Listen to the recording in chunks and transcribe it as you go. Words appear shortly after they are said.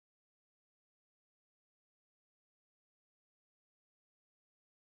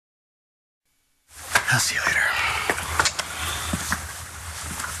see you later.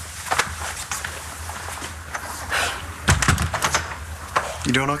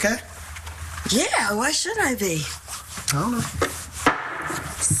 You doing okay? Yeah, why should I be? I don't know.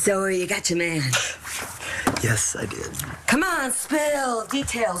 So you got your man. Yes, I did. Come on, spill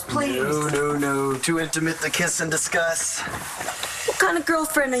details, please. No. Too intimate to kiss and discuss. What kind of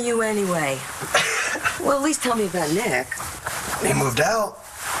girlfriend are you anyway? Well, at least tell me about Nick. He moved out.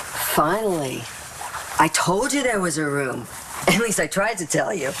 Finally. I told you there was a room. At least I tried to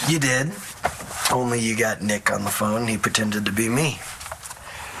tell you. You did. Only you got Nick on the phone and he pretended to be me.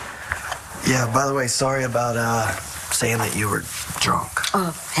 Yeah, by the way, sorry about saying that you were drunk.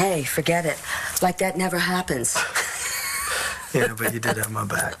 Oh, hey, forget it. Like that never happens. Yeah, but you did have my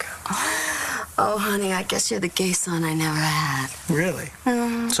back. Oh, honey, I guess you're the gay son I never had. Really?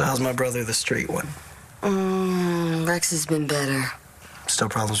 So how's my brother, the straight one? Rex has been better. Still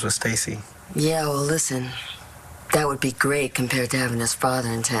problems with Stacy? Yeah, well, listen. That would be great compared to having his father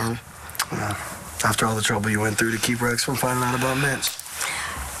in town. Yeah. After all the trouble you went through to keep Rex from finding out about Mitch.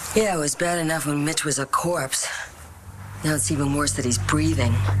 Yeah, it was bad enough when Mitch was a corpse. Now it's even worse that he's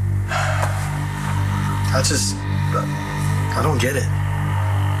breathing. I don't get it.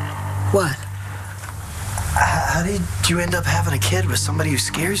 What? How did you end up having a kid with somebody who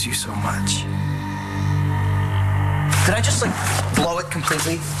scares you so much? Did I just, blow it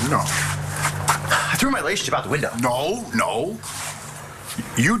completely? No. I threw my relationship out the window. No.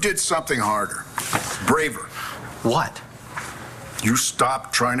 You did something harder. Braver. What? You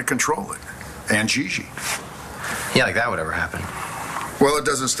stopped trying to control it. And Gigi. Yeah, like that would ever happen. Well, it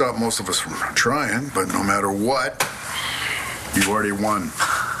doesn't stop most of us from trying, but no matter what, you've already won.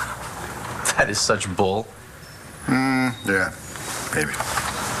 That is such bull. Yeah, maybe.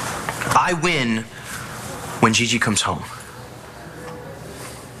 I win when Gigi comes home.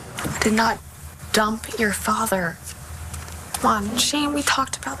 I did not dump your father. Come on, Shane, we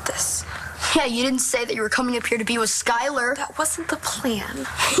talked about this. Yeah, you didn't say that you were coming up here to be with Skylar. That wasn't the plan.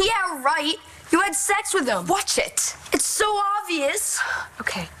 Yeah, right. You had sex with him. Watch it. It's so obvious.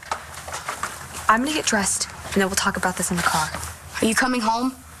 Okay. I'm gonna get dressed, and then we'll talk about this in the car. Are you coming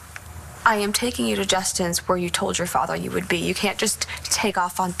home? I am taking you to Justin's where you told your father you would be. You can't just take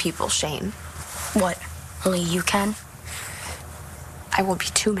off on people, Shane. What? Only you can? I will be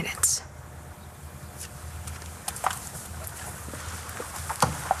 2 minutes.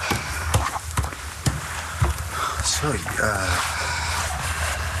 So,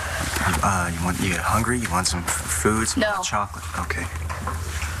 you hungry? You want some food? Some No. chocolate? Okay.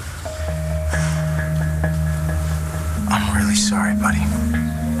 I'm really sorry, buddy.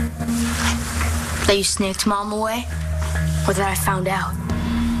 That you snaked Mom away? Or that I found out?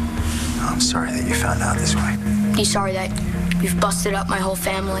 I'm sorry that you found out this way. You sorry that you've busted up my whole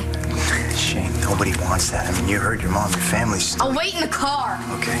family? Shane, nobody wants that. I mean, you heard your mom, your family's... I'll wait in the car.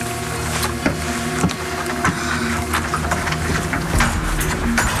 Okay.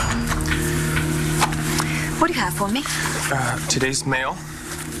 What do you have for me? Today's mail,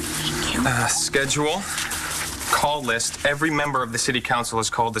 schedule, call list. Every member of the city council has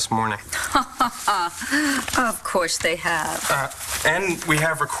called this morning. Of course they have. And we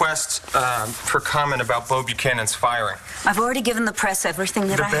have requests for comment about Bo Buchanan's firing. I've already given the press everything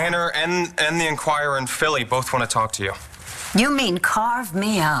that The I have. Banner and the Enquirer in Philly both want to talk to you. You mean carve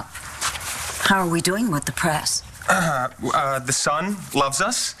me up? How are we doing with the press? The Sun loves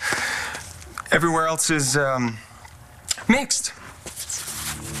us. Everywhere else is mixed.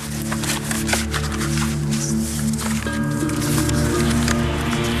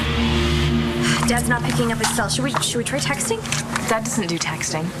 Dad's not picking up his cell. Should we try texting? Dad doesn't do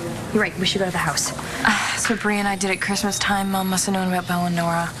texting. You're right. We should go to the house. That's what Brie and I did at Christmas time. Mom must have known about Bo and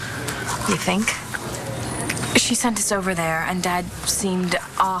Nora. You think? She sent us over there, and Dad seemed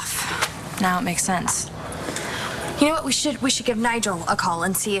off. Now it makes sense. You know what? We should give Nigel a call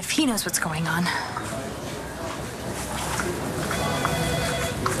and see if he knows what's going on.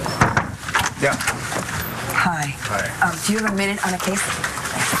 Yeah. Hi. Hi. Do you have a minute on a case?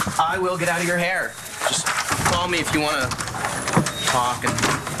 I will get out of your hair. Just call me if you want to talk and,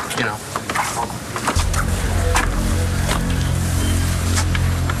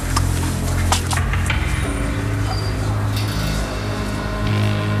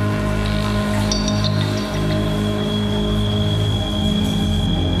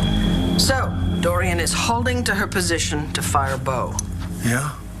 So, Dorian is holding to her position to fire Bo.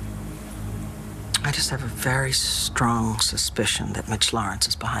 Yeah? I just have a very strong suspicion that Mitch Lawrence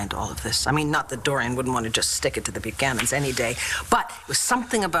is behind all of this. I mean, not that Dorian wouldn't want to just stick it to the Buchanans any day, but it was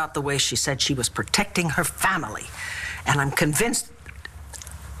something about the way she said she was protecting her family. And I'm convinced...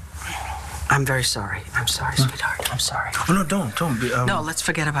 I'm very sorry. I'm sorry, sweetheart. I'm sorry. Oh, no, don't be. No, let's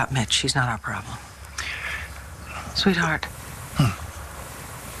forget about Mitch. He's not our problem. Sweetheart.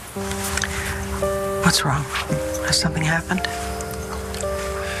 What's wrong? Has something happened?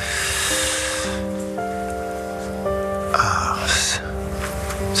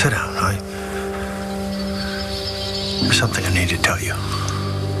 Sit down. There's something I need to tell you.